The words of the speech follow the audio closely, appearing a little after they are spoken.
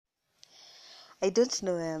I don't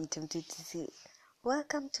know why I'm tempted to say,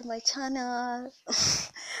 welcome to my channel.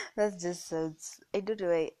 That just sounds, I don't know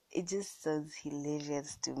why, it just sounds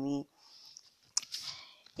hilarious to me.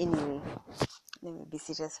 Anyway, let me be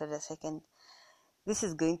serious for a second. This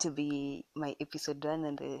is going to be my episode 1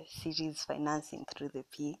 on the series Financing Through the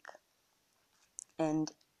Peak.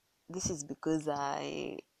 And this is because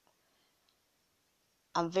I'm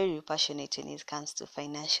very passionate when it comes to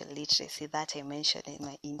financial literacy that I mentioned in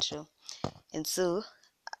my intro. And so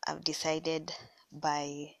I've decided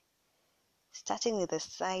by starting with a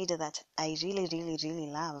side that I really, really, really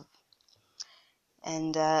love.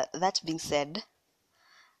 And that being said,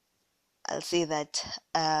 I'll say that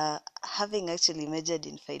having actually majored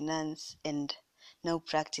in finance and now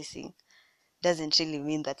practicing doesn't really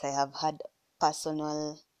mean that I have had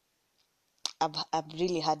I've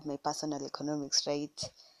really had my personal economics right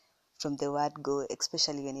from the word go,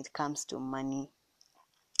 especially when it comes to money.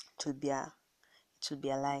 It will be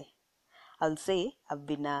a lie. I'll say I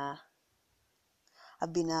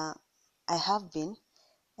have been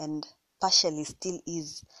and partially still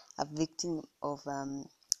is a victim of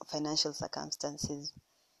financial circumstances.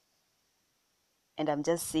 And I'm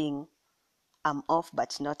just saying I'm off,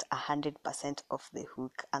 but not 100% off the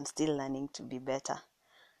hook. I'm still learning to be better.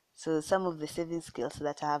 So some of the saving skills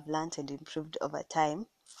that I have learned and improved over time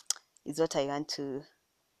is what I want to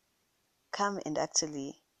come and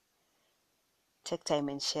actually take time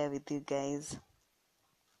and share with you guys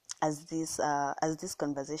as this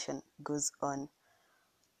conversation goes on.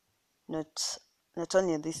 Not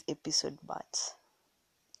only in this episode, but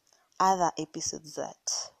other episodes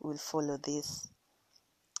that will follow this.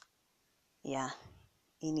 Yeah.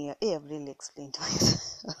 I've really explained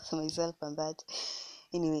myself on that.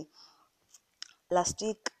 Anyway, last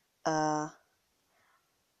week,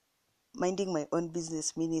 minding my own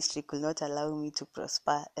business ministry could not allow me to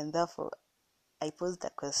prosper, and therefore I posed a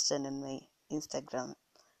question on my Instagram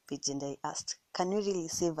page and I asked, can we really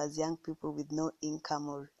save as young people with no income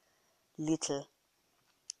or little?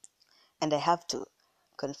 And I have to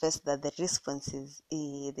confess that the responses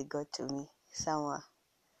they got to me, some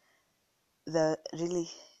were really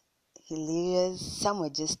hilarious, some were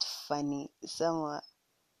just funny, some were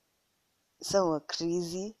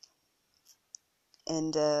crazy,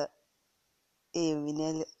 and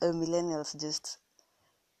millennials just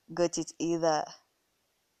got it either.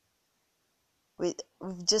 We've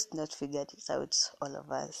just not figured it out, all of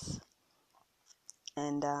us,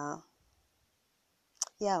 and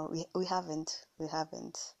yeah, we haven't.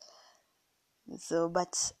 So,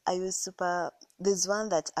 but I was there's one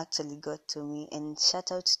that actually got to me, and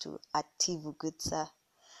shout out to Ativu Gutsa.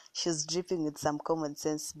 She was dripping with some common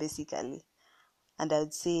sense, basically. And I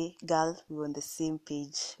would say, girl, we were on the same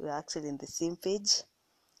page. We were actually on the same page.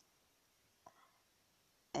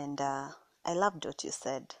 And I loved what you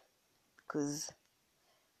said, because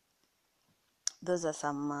those are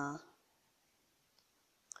some,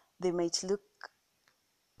 they might look,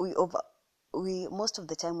 most of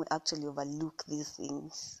the time we actually overlook these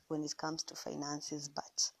things when it comes to finances,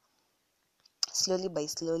 but slowly by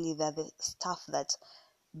slowly, they're the stuff that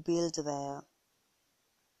build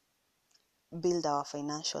our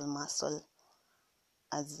financial muscle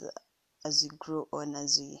as we grow on,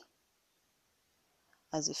 as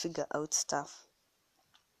we figure out stuff.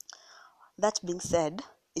 That being said,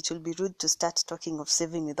 it will be rude to start talking of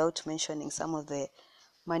saving without mentioning some of the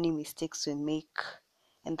money mistakes we make.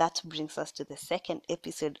 And that brings us to the second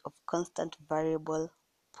episode of Constant Variable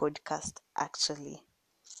podcast, actually.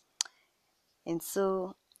 And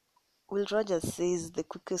so, Will Rogers says the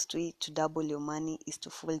quickest way to double your money is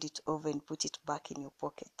to fold it over and put it back in your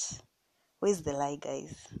pocket. Where's the lie,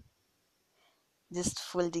 guys? Just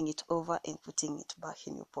folding it over and putting it back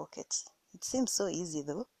in your pocket. It seems so easy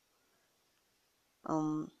though.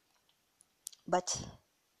 But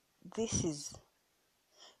this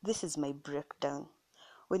is my breakdown.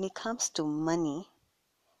 When it comes to money,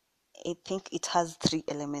 I think it has 3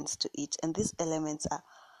 elements to it, and these elements are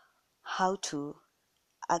how to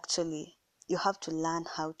actually, you have to learn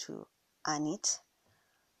how to earn it,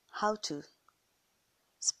 how to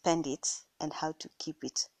spend it, and how to keep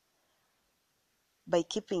it. By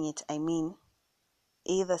keeping it, I mean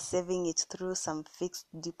either saving it through some fixed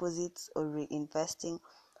deposits or reinvesting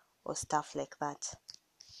or stuff like that.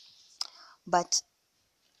 But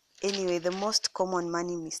anyway, the most common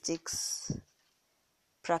money mistakes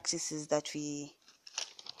practices that we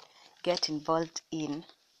get involved in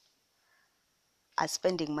are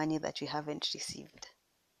spending money that we haven't received.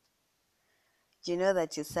 You know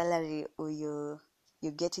that your salary or you're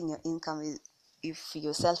getting your income, if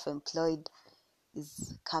you're self-employed,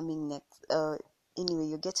 is coming next. Anyway,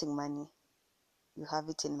 you're getting money you have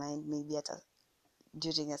it in mind, maybe after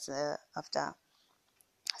a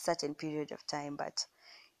certain period of time, but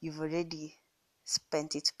you've already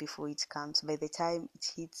spent it before it comes. By the time it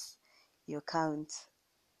hits your account,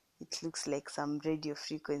 it looks like some radio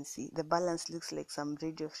frequency. The balance looks like some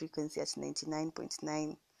radio frequency at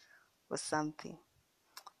 99.9 or something.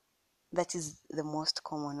 That is the most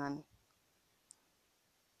common one.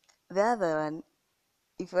 The other one,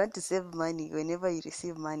 if you want to save money, whenever you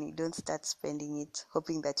receive money, don't start spending it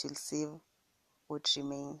hoping that you'll save what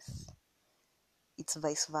remains. It's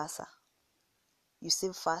vice versa. You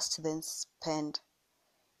save first, then spend.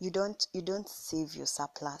 You don't save your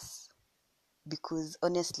surplus, because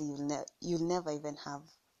honestly you'll never even have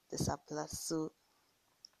the surplus. So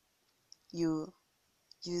you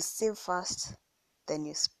save first, then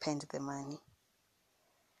you spend the money.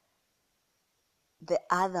 The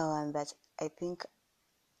other one that I think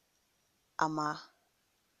I'm a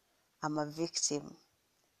victim.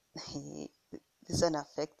 This one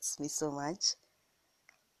affects me so much.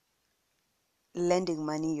 Lending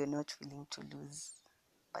money you're not willing to lose.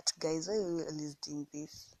 But guys, why are we always doing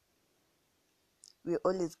this? We're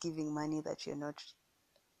always giving money that you're not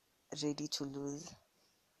ready to lose.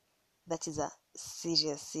 That is a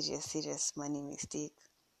serious money mistake.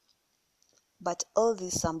 But all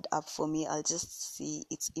this summed up for me, I'll just see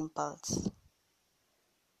it's impulse.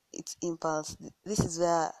 It's impulse. This is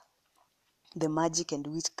where the magic and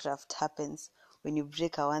witchcraft happens, when you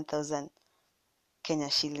break a 1,000 Kenya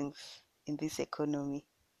shillings in this economy.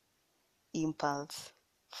 Impulse.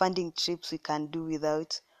 Funding trips we can do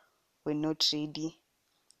without, we're not ready.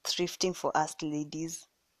 Thrifting for us ladies.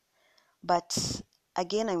 But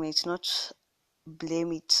again, I might not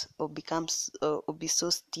blame it or be so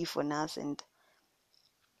stiff on us, and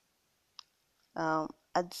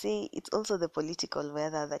I'd say it's also the political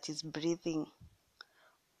weather that is breathing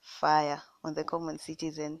fire on the common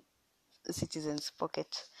citizen's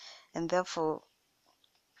pocket, and therefore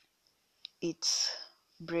it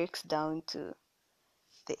breaks down to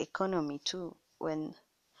the economy too. When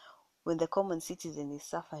the common citizen is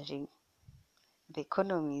suffering, the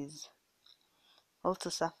economy is also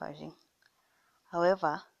suffering.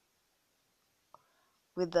 However,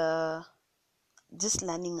 with just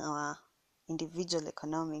learning our individual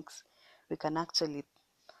economics, we can actually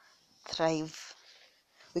thrive.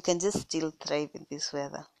 We can just still thrive in this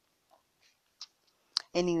weather.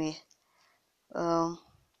 Anyway, um,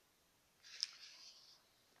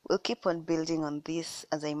 we'll keep on building on this.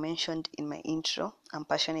 As I mentioned in my intro, I'm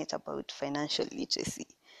passionate about financial literacy,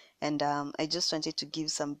 and I just wanted to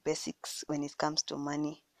give some basics when it comes to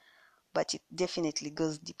money, but it definitely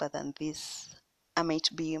goes deeper than this. I might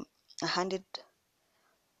be 100%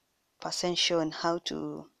 sure on how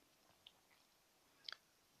to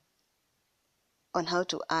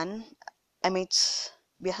earn. I might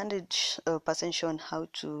be 100% sure on how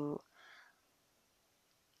to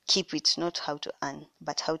keep it, not how to earn,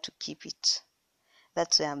 but how to keep it.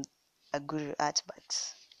 That's where I'm a guru at,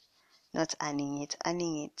 but not earning it.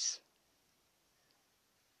 Earning it,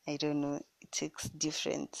 I don't know, it takes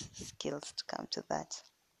different skills to come to that.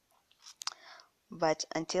 But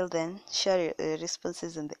until then, share your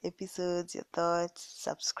responses on the episodes, your thoughts,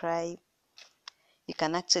 subscribe. You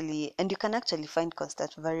can actually find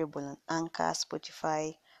Constant Variable on Anchor,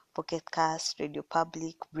 Spotify, Pocket Cast, Radio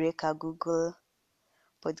Public, Breaker, Google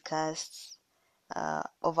Podcasts,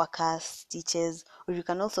 Overcast, Stitches, or you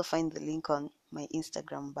can also find the link on my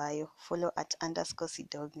Instagram bio. Follow at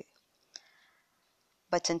 _Sidonge.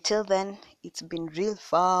 But until then, it's been real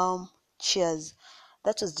fun. Cheers.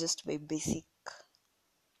 That was just my basic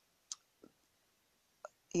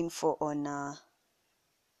info on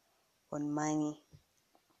money.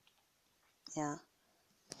 Yeah.